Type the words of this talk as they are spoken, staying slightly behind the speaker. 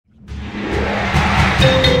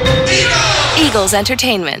Eagles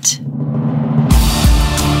Entertainment.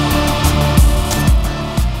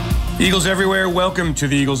 Eagles everywhere, welcome to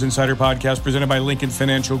the Eagles Insider Podcast presented by Lincoln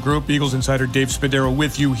Financial Group. Eagles Insider Dave Spadaro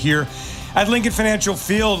with you here at Lincoln Financial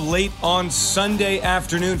Field late on Sunday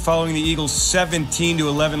afternoon following the Eagles'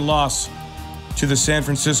 17-11 loss to the San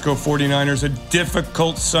Francisco 49ers. A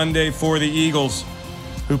difficult Sunday for the Eagles,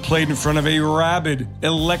 who played in front of a rabid,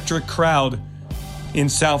 electric crowd in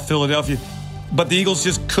South Philadelphia. But the Eagles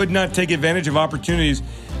just could not take advantage of opportunities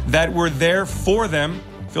that were there for them.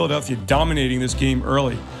 Philadelphia dominating this game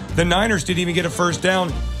early. The Niners didn't even get a first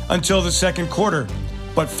down until the second quarter,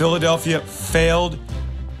 but Philadelphia failed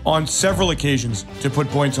on several occasions to put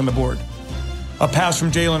points on the board. A pass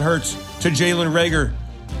from Jalen Hurts to Jalen Reagor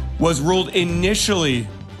was ruled initially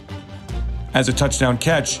as a touchdown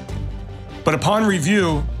catch, but upon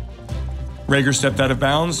review, Reagor stepped out of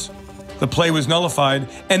bounds, the play was nullified,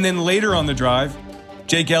 and then later on the drive,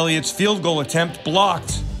 Jake Elliott's field goal attempt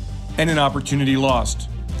blocked and an opportunity lost.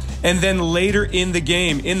 And then later in the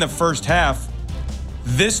game, in the first half,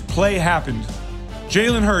 this play happened.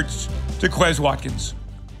 Jalen Hurts to Quez Watkins.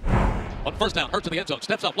 On first down, Hurts in the end zone,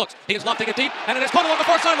 steps up, looks, he is lofting it deep, and it is caught along the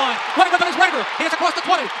far sideline. Running with it is Reagor. He is across the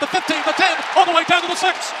 20, the 15, the 10, all the way down to the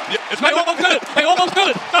 6. Yeah, They almost did it. They almost did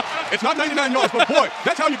it. It's not 99 yards, but boy,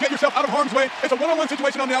 that's how you get yourself out of harm's way. It's a one-on-one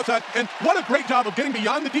situation on the outside, and what a great job of getting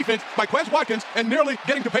beyond the defense by Quez Watkins and nearly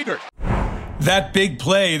getting to pay dirt. That big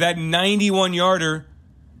play, that 91-yarder,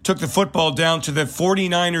 took the football down to the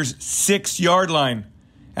 49ers' 6-yard line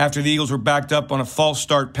after the Eagles were backed up on a false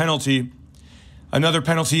start penalty. Another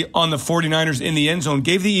penalty on the 49ers in the end zone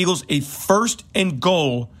gave the Eagles a first and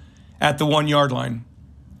goal at the 1-yard line.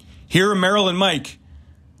 Here are Merrill and Mike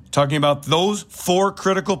talking about those 4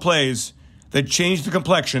 critical plays that changed the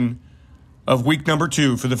complexion of week number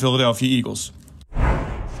 2 for the Philadelphia Eagles.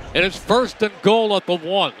 It is first and goal at the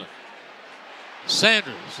 1.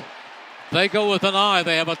 Sanders. They go with an eye.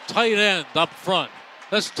 They have a tight end up front.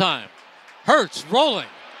 This time, Hurts rolling,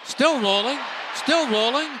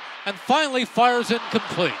 and finally fires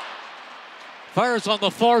incomplete. Fires on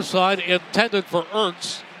the far side, intended for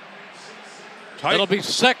Ertz. It'll be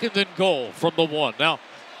second and goal from the 1. Now,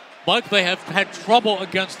 Mike, they have had trouble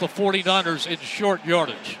against the 49ers in short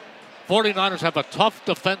yardage. 49ers have a tough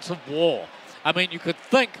defensive wall. I mean, you could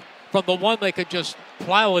think from the 1 they could just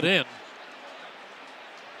plow it in.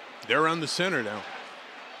 They're around the center now.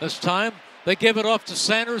 This time, they give it off to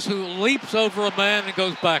Sanders, who leaps over a man and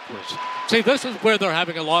goes backwards. See, this is where they're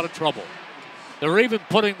having a lot of trouble. They're even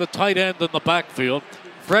putting the tight end in the backfield.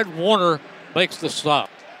 Fred Warner makes the stop.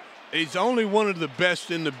 He's only one of the best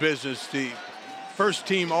in the business. The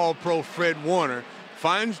first-team All-Pro Fred Warner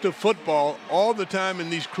finds the football all the time in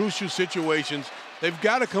these crucial situations. They've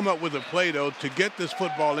got to come up with a play, though, to get this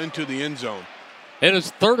football into the end zone. It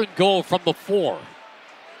is third and goal from the 4.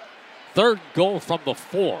 Third goal from the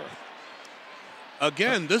 4.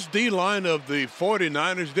 Again, this D-line of the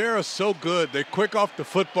 49ers, they are so good. They're quick off the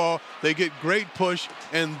football. They get great push,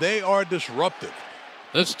 and they are disruptive.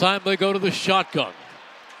 This time they go to the shotgun.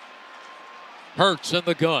 Hurts in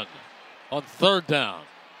the gun on third down.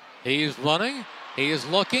 He is running. He is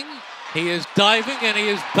looking. He is diving, and he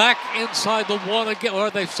is back inside the 1 again.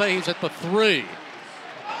 Or they say he's at the 3.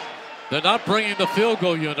 They're not bringing the field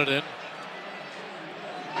goal unit in.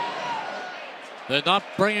 They're not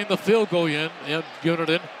bringing the field goal unit in,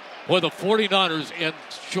 where the 49ers in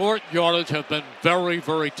short yardage have been very,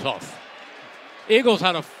 very tough. Eagles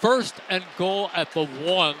had a first and goal at the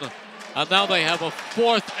 1, and now they have a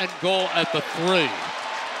fourth and goal at the 3.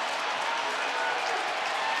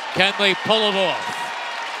 Can they pull it off?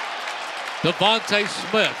 Devontae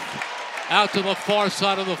Smith out to the far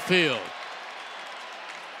side of the field.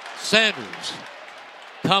 Sanders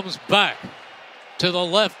comes back to the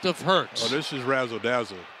left of Hurts. Oh, this is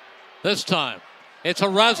razzle-dazzle. This time, it's a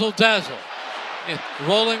razzle-dazzle.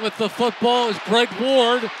 Rolling with the football is Greg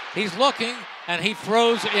Ward. He's looking, and he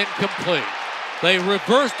throws incomplete. They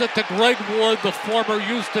reversed it to Greg Ward, the former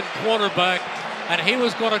Houston quarterback, and he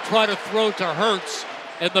was going to try to throw to Hurts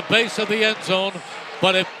in the base of the end zone,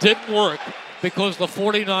 but it didn't work because the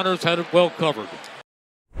 49ers had it well covered.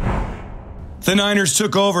 The Niners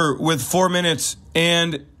took over with 4 minutes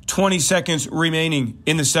and 20 seconds remaining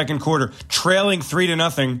in the second quarter, trailing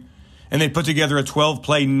 3-0, and they put together a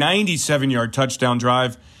 12-play, 97-yard touchdown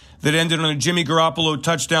drive that ended on a Jimmy Garoppolo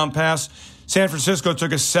touchdown pass. San Francisco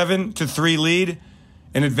took a 7-3 lead,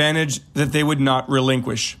 an advantage that they would not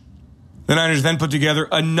relinquish. The Niners then put together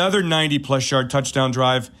another 90-plus yard touchdown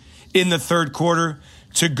drive in the third quarter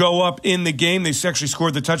to go up in the game. They actually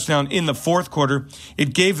scored the touchdown in the fourth quarter.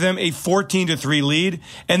 It gave them a 14-3 lead,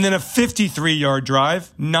 and then a 53-yard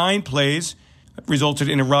drive, 9 plays, resulted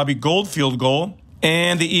in a Robbie Goldfield goal.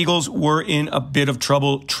 And the Eagles were in a bit of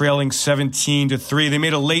trouble, trailing 17-3. They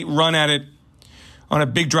made a late run at it on a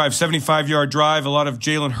big drive, 75-yard drive, a lot of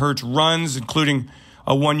Jalen Hurts runs, including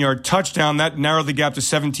a 1-yard touchdown. That narrowed the gap to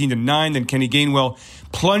 17-9. Then Kenny Gainwell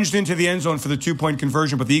plunged into the end zone for the 2-point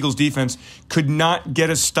conversion, but the Eagles defense could not get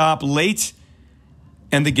a stop late,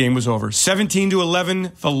 and the game was over.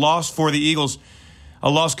 17-11, the loss for the Eagles, a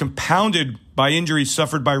loss compounded by injuries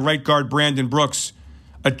suffered by right guard Brandon Brooks,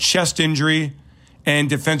 a chest injury, and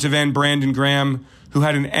defensive end Brandon Graham, who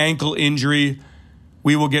had an ankle injury.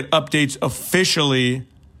 We will get updates officially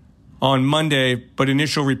on Monday, but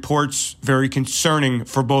initial reports very concerning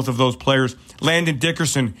for both of those players. Landon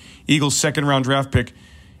Dickerson, Eagles' second-round draft pick,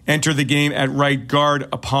 entered the game at right guard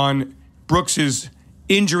upon Brooks's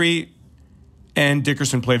injury, and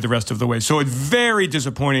Dickerson played the rest of the way. So a very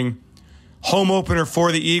disappointing home opener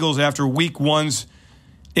for the Eagles after Week 1's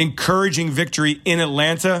encouraging victory in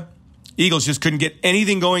Atlanta. Eagles just couldn't get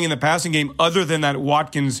anything going in the passing game other than that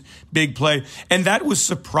Watkins big play. And that was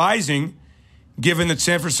surprising given that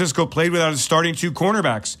San Francisco played without its starting 2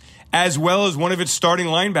 cornerbacks, as well as one of its starting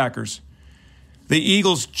linebackers. The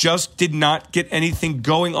Eagles just did not get anything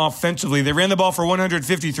going offensively. They ran the ball for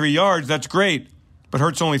 153 yards. That's great. But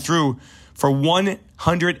Hurts only threw for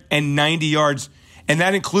 190 yards, and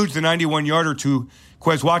that includes the 91-yarder to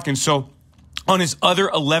Quez Watkins. So on his other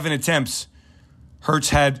 11 attempts, Hurts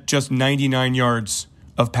had just 99 yards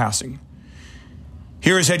of passing.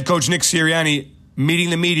 Here is head coach Nick Sirianni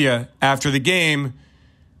meeting the media after the game,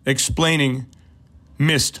 explaining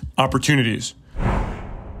missed opportunities.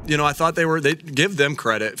 I thought they give them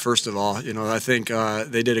credit, first of all. I think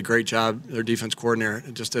they did a great job. Their defense coordinator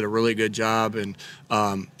just did a really good job. And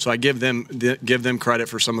so I give them credit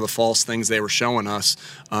for some of the false things they were showing us.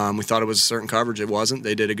 We thought it was a certain coverage. It wasn't.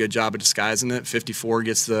 They did a good job of disguising it. 54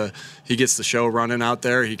 gets the show running out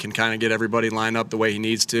there. He can kind of get everybody lined up the way he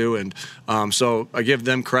needs to. And so I give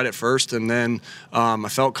them credit first. And then I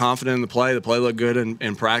felt confident in the play. The play looked good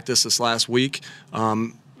in practice this last week.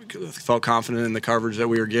 Felt confident in the coverage that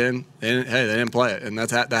we were getting. They didn't play it, and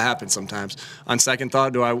that happens sometimes. On second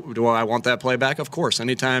thought, do I want that play back? Of course.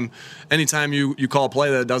 Anytime you call a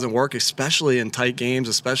play that doesn't work, especially in tight games,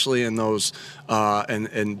 especially in those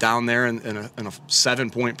and down there in a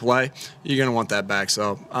 7-point play, you're gonna want that back.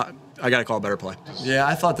 So I got to call a better play. Yeah,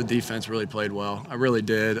 I thought the defense really played well. I really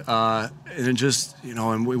did. And it just,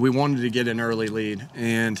 and we wanted to get an early lead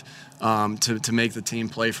and to make the team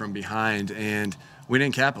play from behind. And we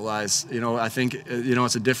didn't capitalize. I think,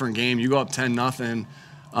 it's a different game. You go up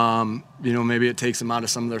 10-0, maybe it takes them out of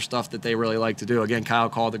some of their stuff that they really like to do. Again, Kyle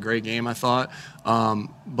called a great game, I thought.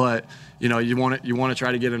 But, you want to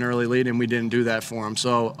try to get an early lead, and we didn't do that for them.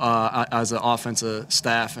 So as an offensive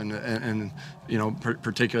staff and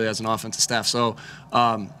particularly as an offensive staff. So,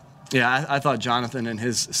 I thought Jonathan and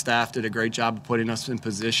his staff did a great job of putting us in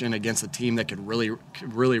position against a team that could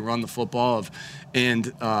really run the football.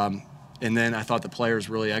 And then I thought the players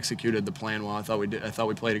really executed the plan well. I thought we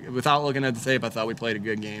played, without looking at the tape, I thought we played a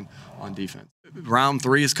good game on defense. Round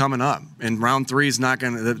 3 is coming up, and round 3 is not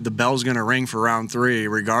going to, the bell's going to ring for round 3,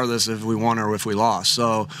 regardless if we won or if we lost.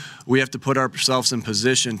 So we have to put ourselves in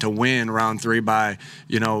position to win round 3 by,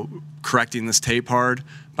 correcting this tape hard,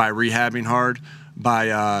 by rehabbing hard,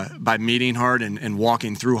 by meeting hard and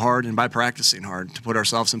walking through hard, and by practicing hard to put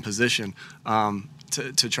ourselves in position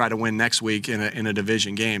to try to win next week in a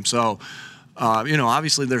division game. So,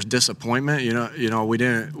 obviously there's disappointment. We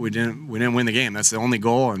didn't win the game. That's the only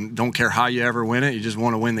goal, and don't care how you ever win it. You just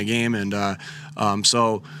want to win the game. And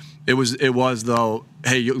so it was though.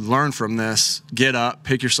 Hey, you learn from this. Get up,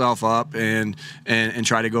 pick yourself up, and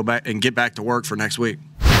try to go back and get back to work for next week.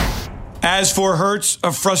 As for Hurts,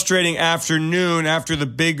 a frustrating afternoon after the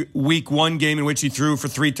big Week 1 game in which he threw for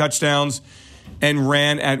 3 touchdowns and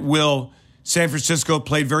ran at will. San Francisco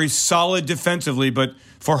played very solid defensively, but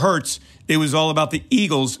for Hurts, it was all about the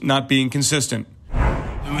Eagles not being consistent.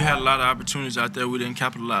 We had a lot of opportunities out there we didn't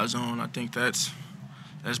capitalize on. I think that's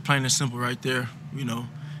plain and simple right there,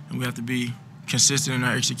 and we have to be consistent in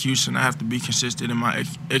our execution. I have to be consistent in my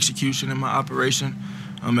execution and my operation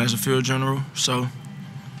as a field general. So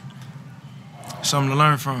something to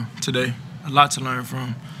learn from today, a lot to learn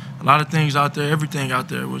from. A lot of things out there, everything out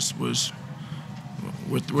there were things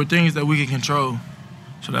that we can control.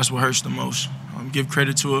 So that's what hurts the most. Give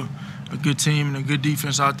credit to a good team and a good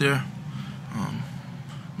defense out there.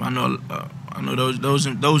 I know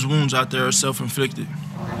those wounds out there are self-inflicted.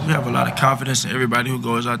 We have a lot of confidence in everybody who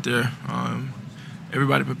goes out there.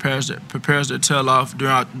 Everybody prepares their tail off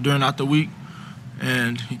during the week,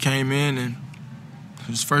 and he came in and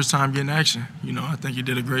his first time getting action. I think he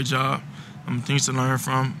did a great job. things to learn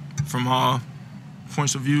from all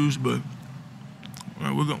points of views, but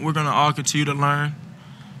we're going to all continue to learn.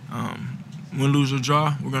 Win, lose, or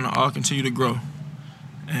draw, we're going to all continue to grow.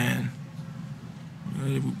 And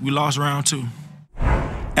we lost round 2.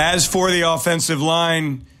 As for the offensive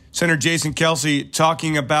line, center Jason Kelce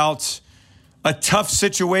talking about a tough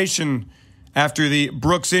situation after the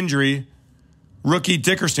Brooks injury. Rookie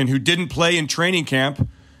Dickerson, who didn't play in training camp,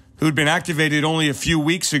 who'd been activated only a few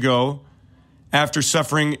weeks ago after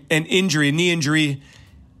suffering a knee injury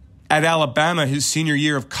at Alabama his senior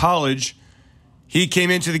year of college. He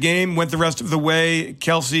came into the game, went the rest of the way.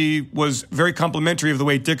 Kelce was very complimentary of the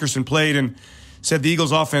way Dickerson played and said the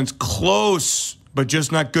Eagles' offense close, but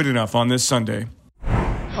just not good enough on this Sunday.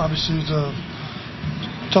 Obviously, it's a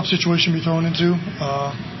tough situation to be thrown into.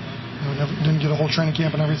 Didn't get a whole training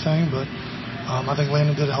camp and everything, but I think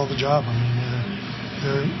Landon did a hell of a job. I mean,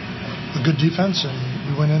 they're a good defense,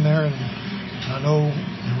 and we went in there, and I know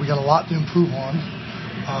we got a lot to improve on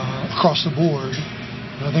across the board.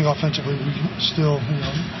 But I think offensively we still, we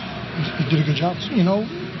did a good job.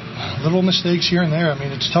 Little mistakes here and there. I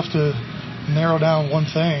mean, it's tough to narrow down one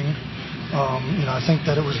thing. I think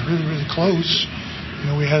that it was really, really close.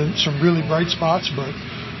 We had some really bright spots, but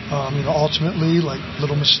ultimately, like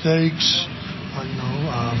little mistakes.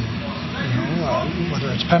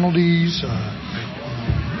 Whether it's penalties. I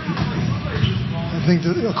think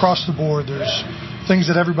that across the board, there's things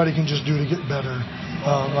that everybody can just do to get better,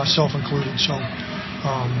 myself included. So.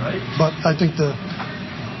 But I think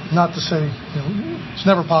not to say, it's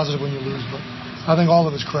never positive when you lose, but I think all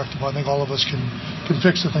of it's correctable. I think all of us can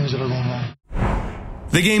fix the things that are going wrong.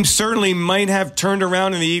 The game certainly might have turned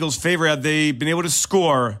around in the Eagles' favor had they been able to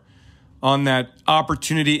score on that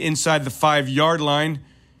opportunity inside the 5-yard line.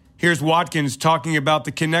 Here's Watkins talking about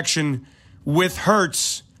the connection with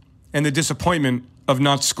Hurts and the disappointment of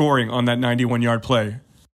not scoring on that 91-yard play.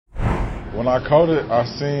 When I caught it, I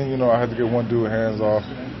seen, I had to get one dude hands off.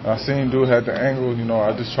 I seen dude had the angle,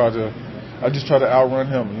 I just tried to outrun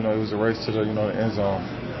him. It was a race to the, the end zone,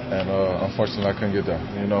 and unfortunately I couldn't get there.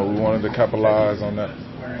 We wanted to capitalize on that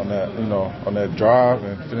drive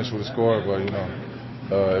and finish with a score, but it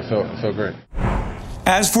felt great.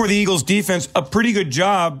 As for the Eagles' defense, a pretty good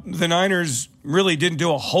job. The Niners really didn't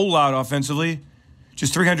do a whole lot offensively,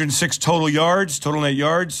 just 306 total net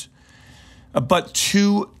yards. But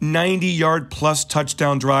 2 90-yard-plus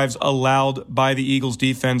touchdown drives allowed by the Eagles'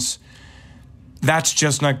 defense. That's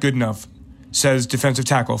just not good enough, says defensive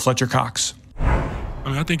tackle Fletcher Cox.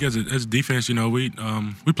 I think as a defense, we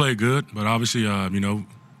played good, but obviously, we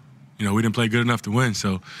didn't play good enough to win.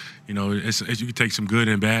 So, you can take some good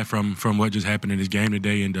and bad from what just happened in this game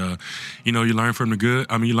today, and you learn from the good.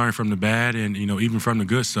 You learn from the bad, and even from the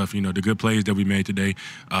good stuff. The good plays that we made today,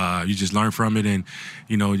 you just learn from it, and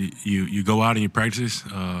you go out and you practice,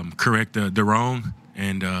 correct the wrong,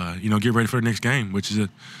 and get ready for the next game, which is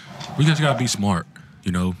we just gotta be smart.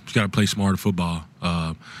 Just gotta play smarter football.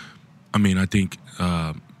 I think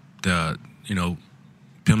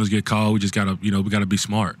penalties get called. We just gotta we gotta be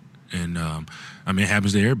smart. And, it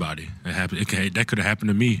happens to everybody. That could have happened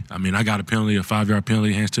to me. I got a penalty, a 5-yard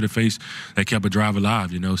penalty, hands to the face, that kept a drive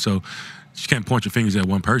alive, So you can't point your fingers at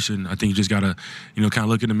one person. I think you just got to, kind of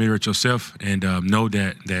look in the mirror at yourself and know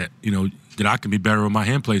that I can be better with my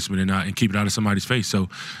hand placement and keep it out of somebody's face. So,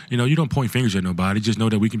 you don't point fingers at nobody. Just know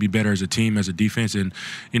that we can be better as a team, as a defense, and,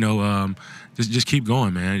 just keep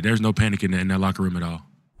going, man. There's no panic in that locker room at all.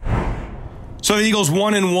 So the Eagles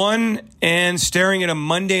 1-1 and staring at a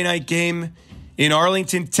Monday night game in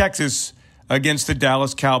Arlington, Texas against the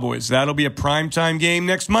Dallas Cowboys. That'll be a primetime game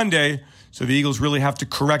next Monday, so the Eagles really have to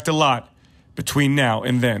correct a lot between now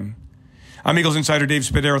and then. I'm Eagles Insider Dave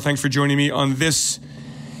Spadaro. Thanks for joining me on this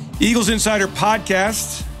Eagles Insider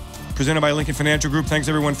podcast presented by Lincoln Financial Group. Thanks,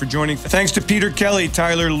 everyone, for joining. Thanks to Peter Kelly,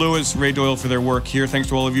 Tyler Lewis, Ray Doyle for their work here. Thanks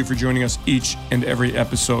to all of you for joining us each and every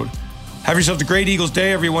episode. Have yourself a great Eagles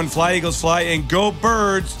day, everyone. Fly, Eagles, fly, and go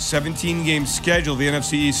Birds. 17-game schedule. The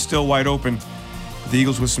NFC East still wide open. The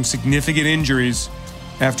Eagles with some significant injuries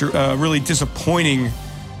after a really disappointing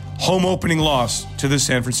home opening loss to the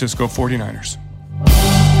San Francisco 49ers.